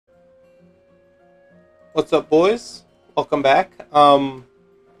What's up, boys? Welcome back. Well,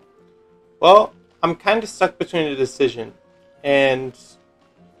 I'm kind of stuck between a decision, and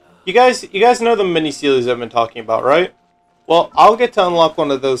you guys know the mini series I've been talking about, right? Well, I'll get to unlock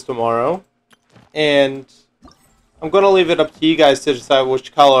one of those tomorrow, and I'm gonna leave it up to you guys to decide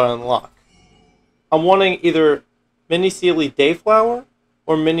which color I unlock. I'm wanting either Mini Sealy Dayflower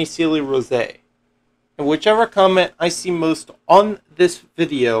or Mini Sealy Rosé. And whichever comment I see most on this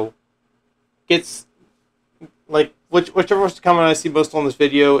video gets, whichever comment I see most on this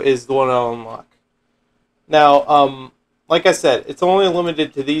video is the one I'll unlock. Now, like I said, it's only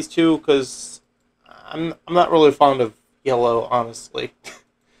limited to these two because I'm not really fond of yellow, honestly.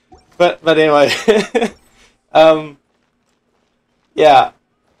 but anyway, yeah.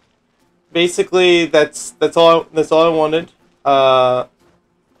 Basically, that's all I wanted.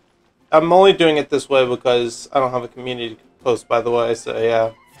 I'm only doing it this way because I don't have a community post, by the way. So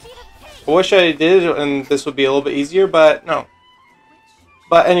yeah, I wish I did, and this would be a little bit easier, but no.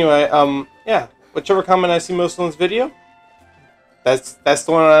 But anyway, yeah, whichever comment I see most on this video, that's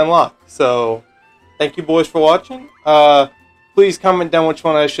the one I unlock. So thank you, boys, for watching. Please comment down which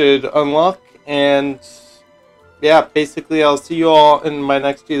one I should unlock, and yeah, basically I'll see you all in my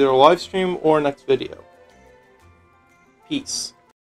next either live stream or next video. Peace.